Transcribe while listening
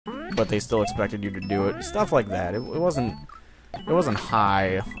but they still expected you to do it. Stuff like that. It wasn't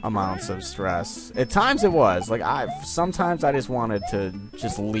high amounts of stress. At times it was. Like, sometimes I just wanted to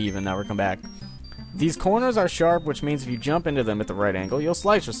just leave and never come back. These corners are sharp, which means if you jump into them at the right angle, you'll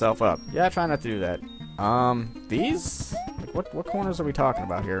slice yourself up. Yeah, try not to do that. These? Like, what corners are we talking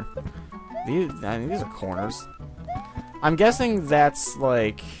about here? These are corners. I'm guessing that's,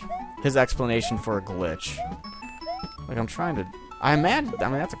 like, his explanation for a glitch. Like, I'm trying to... I mean,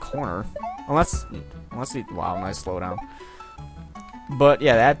 that's a corner. Unless he... Wow, nice slowdown. But,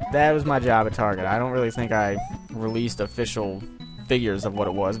 yeah, that was my job at Target. I don't really think I released official figures of what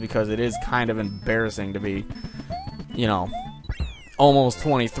it was, because it is kind of embarrassing to be, you know, almost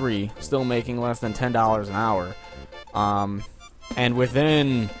 23, still making less than $10 an hour. And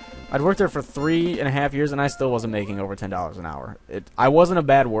within... I'd worked there for 3.5 years, and I still wasn't making over $10 an hour. I wasn't a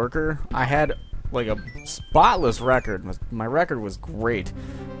bad worker. I had, like, a spotless record. My record was great.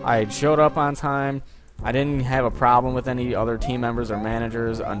 I showed up on time. I didn't have a problem with any other team members or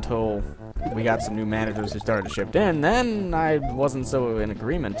managers until we got some new managers who started to shift in. Then I wasn't so in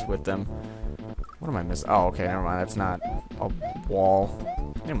agreement with them. What am I missing? Oh, okay, never mind. That's not a wall.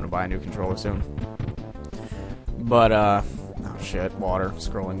 I'm going to buy a new controller soon. But, oh shit, water.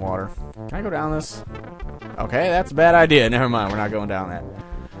 Scrolling water. Can I go down this? Okay, that's a bad idea. Never mind, we're not going down that.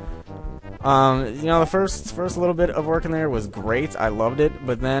 You know, the first little bit of working there was great. I loved it,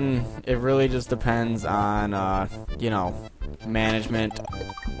 but then it really just depends on, you know, management,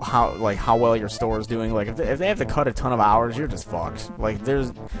 how well your store is doing. Like, if they have to cut a ton of hours, you're just fucked. Like, they're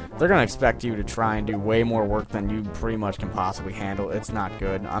gonna expect you to try and do way more work than you pretty much can possibly handle. It's not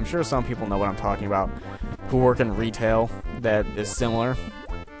good. I'm sure some people know what I'm talking about who work in retail that is similar.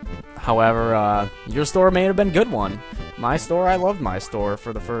 However, your store may have been a good one. My store, I loved my store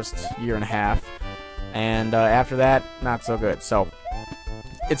for the first 1.5 years, and after that, not so good. So,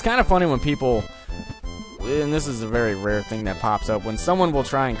 it's kind of funny when people, and this is a very rare thing that pops up, when someone will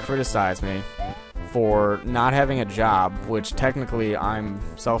try and criticize me for not having a job, which technically I'm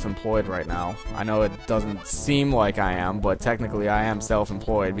self-employed right now. I know it doesn't seem like I am, but technically I am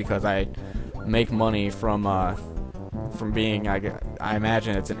self-employed because I make money from being, I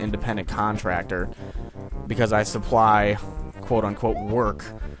imagine it's an independent contractor, because I supply quote-unquote work,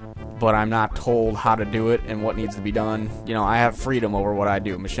 but I'm not told how to do it and what needs to be done. You know, I have freedom over what I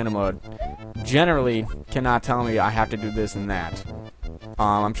do. Machinima generally cannot tell me I have to do this and that.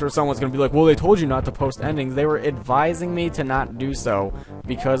 I'm sure someone's going to be like, well, they told you not to post endings. They were advising me to not do so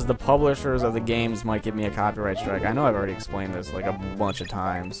because the publishers of the games might give me a copyright strike. I know I've already explained this like a bunch of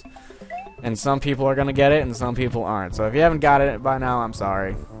times. And some people are going to get it and some people aren't. So if you haven't got it by now, I'm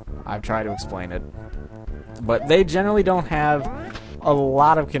sorry. I've tried to explain it. But they generally don't have a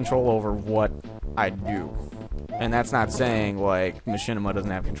lot of control over what I do. And that's not saying, like, Machinima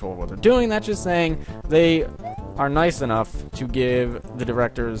doesn't have control of what they're doing. That's just saying they are nice enough to give the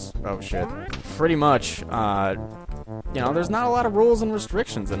directors, oh shit, pretty much, you know, there's not a lot of rules and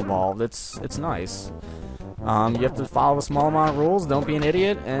restrictions involved. It's nice. You have to follow a small amount of rules, don't be an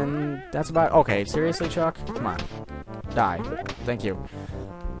idiot, and that's about... Okay, seriously, Chuck? Come on. Die. Thank you.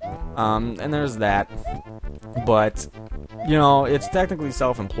 And there's that. But, you know, it's technically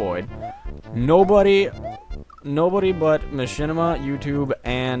self-employed. Nobody but Machinima, YouTube,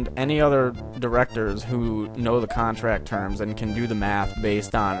 and any other directors who know the contract terms and can do the math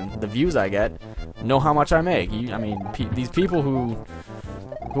based on the views I get know how much I make. I mean, these people who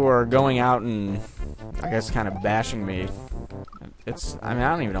are going out and, I guess, kind of bashing me. I mean,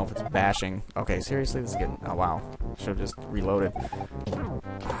 I don't even know if it's bashing. Okay, seriously, this is getting... Oh, wow. Should have just reloaded.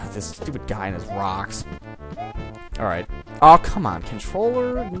 This stupid guy and his rocks. Alright. Oh, come on.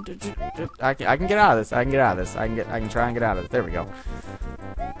 Controller? I can get out of this. I can try and get out of this. There we go.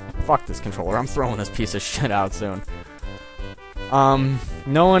 Fuck this controller. I'm throwing this piece of shit out soon.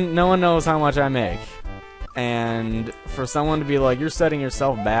 No one knows how much I make. And for someone to be like, you're setting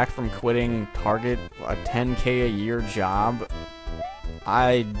yourself back from quitting Target, a $10K a year job,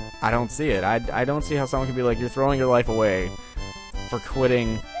 I don't see it. I don't see how someone can be like, you're throwing your life away for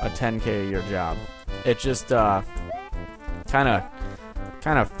quitting a $10K a year job. It just kind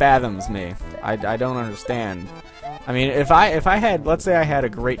of fathoms me. I don't understand. I mean, if I had, let's say I had a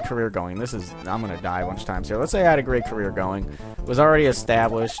great career going. I'm gonna die a bunch of times here. Let's say I had a great career going, was already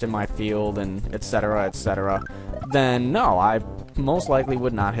established in my field, and etc., etc. Then no, I most likely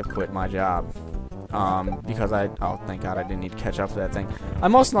would not have quit my job. Because oh, thank God I didn't need to catch up to that thing. I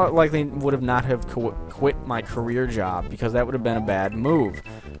most likely would have not have quit my career job, because that would have been a bad move.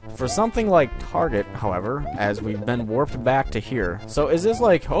 For something like Target, however, as we've been warped back to here. So is this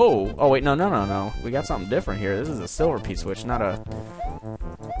like, oh wait, no. We got something different here. This is a silver P switch, not a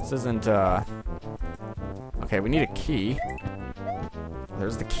This isn't, okay, we need a key.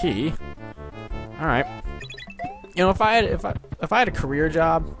 There's the key. Alright. You know, if I had a career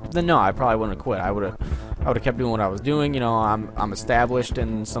job, then no, I probably wouldn't have quit. I would have kept doing what I was doing. You know, I'm established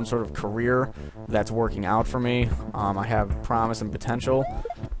in some sort of career that's working out for me. I have promise and potential.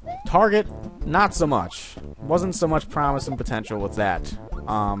 Target, not so much. Wasn't so much promise and potential with that.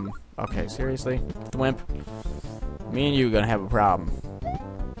 Okay, seriously? Thwimp? Me and you gonna have a problem.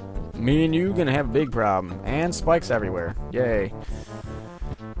 Me and you gonna have a big problem. And spikes everywhere. Yay.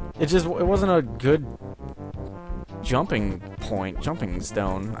 It wasn't a good jumping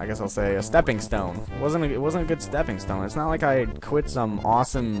stone, I guess I'll say, a stepping stone. It wasn't a good stepping stone. It's not like I quit some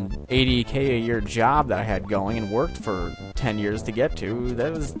awesome 80K a year job that I had going and worked for 10 years to get to.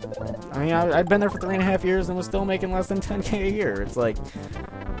 That was, I mean, I'd been there for 3.5 years and was still making less than 10K a year. It's like,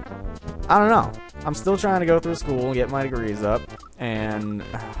 I don't know. I'm still trying to go through school, get my degrees up, and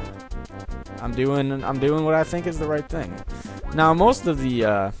I'm doing what I think is the right thing. Now, most of the,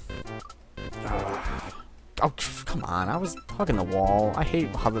 oh, come on, I was hugging the wall. I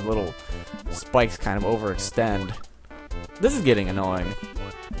hate how the little spikes kind of overextend. This is getting annoying.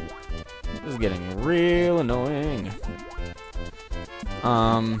 This is getting real annoying.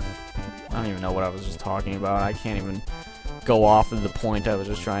 I don't even know what I was just talking about. I can't even go off of the point I was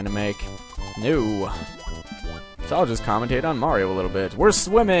just trying to make. No. So I'll just commentate on Mario a little bit. We're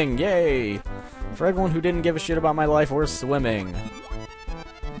swimming! Yay! For everyone who didn't give a shit about my life, we're swimming.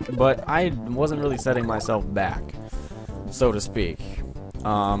 But I wasn't really setting myself back, so to speak.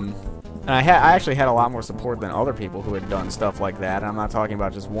 And I actually had a lot more support than other people who had done stuff like that. I'm not talking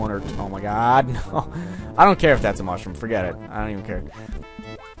about just one or two. Oh my god, no. I don't care if that's a mushroom. Forget it. I don't even care.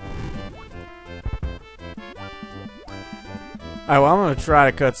 Alright, well, I'm going to try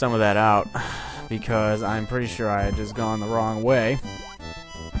to cut some of that out because I'm pretty sure I had just gone the wrong way.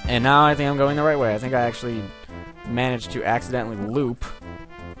 And now I think I'm going the right way. I think I actually managed to accidentally loop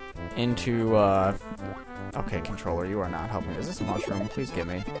into, okay, controller, you are not helping. Is this a mushroom? Please give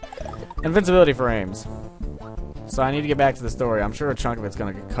me. Invincibility frames. So I need to get back to the story. I'm sure a chunk of it's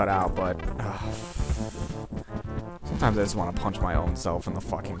going to get cut out, but sometimes I just want to punch my own self in the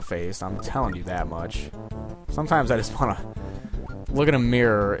fucking face. I'm telling you that much. Sometimes I just want to look in a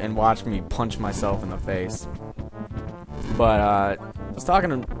mirror and watch me punch myself in the face. But, I was talking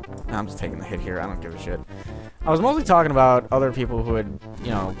to... I'm just taking the hit here. I don't give a shit. I was mostly talking about other people who had,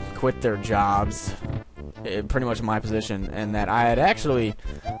 you know, quit their jobs, pretty much in my position, and that I had actually,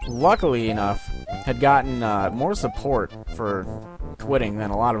 luckily enough, had gotten more support for quitting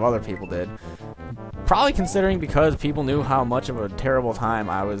than a lot of other people did. Probably considering because people knew how much of a terrible time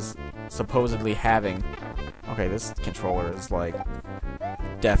I was supposedly having. Okay, this controller is like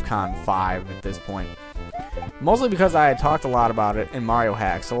DEFCON 5 at this point. Mostly because I had talked a lot about it in Mario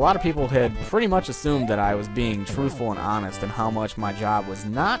Hacks, so a lot of people had pretty much assumed that I was being truthful and honest and how much my job was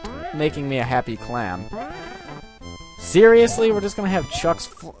not making me a happy clam. Seriously? We're just gonna have Chuck's...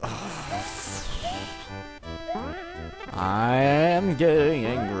 I am getting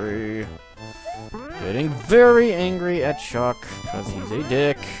angry. Getting very angry at Chuck, because he's a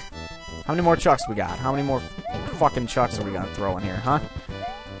dick. How many more Chucks we got? How many more fucking Chucks are we gonna throw in here, huh?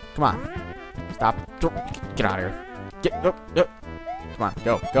 Come on. Stop. Get out of here. Come on,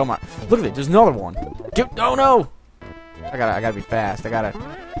 go, Mark. Look at it, there's another one. Oh no! I gotta be fast. I gotta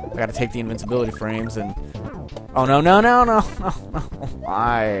take the invincibility frames and... Oh no.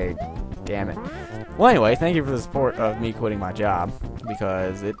 Damn it. Well, anyway, thank you for the support of me quitting my job,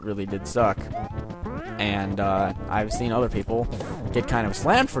 because it really did suck. And, I've seen other people get kind of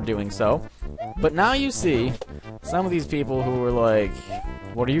slammed for doing so. But now you see some of these people who were like,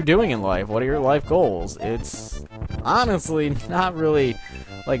 what are you doing in life? What are your life goals? It's honestly not really,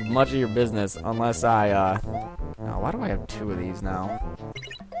 like, much of your business unless I, oh, why do I have 2 of these now?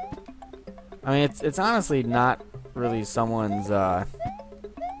 I mean, it's honestly not really someone's,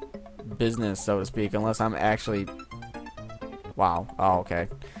 business, so to speak, unless I'm actually... Wow. Oh, okay.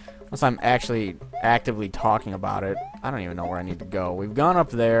 Unless I'm actually actively talking about it. I don't even know where I need to go. We've gone up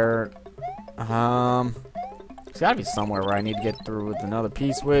there. There's gotta be somewhere where I need to get through with another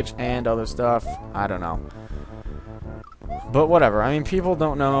P-switch and other stuff. I don't know. But whatever. I mean, people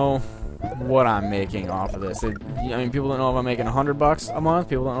don't know what I'm making off of this. I mean, people don't know if I'm making $100 a month.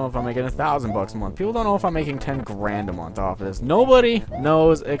 People don't know if I'm making $1,000 a month. People don't know if I'm making 10 grand a month off of this. Nobody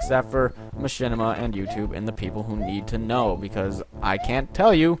knows except for Machinima and YouTube and the people who need to know, because I can't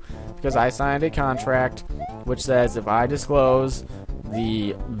tell you, because I signed a contract which says if I disclose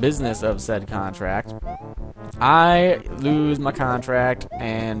the business of said contract, I lose my contract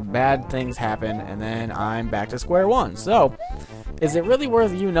and bad things happen, and then I'm back to square one. So Is it really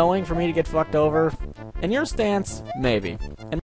worth you knowing for me to get fucked over? In your stance, maybe. And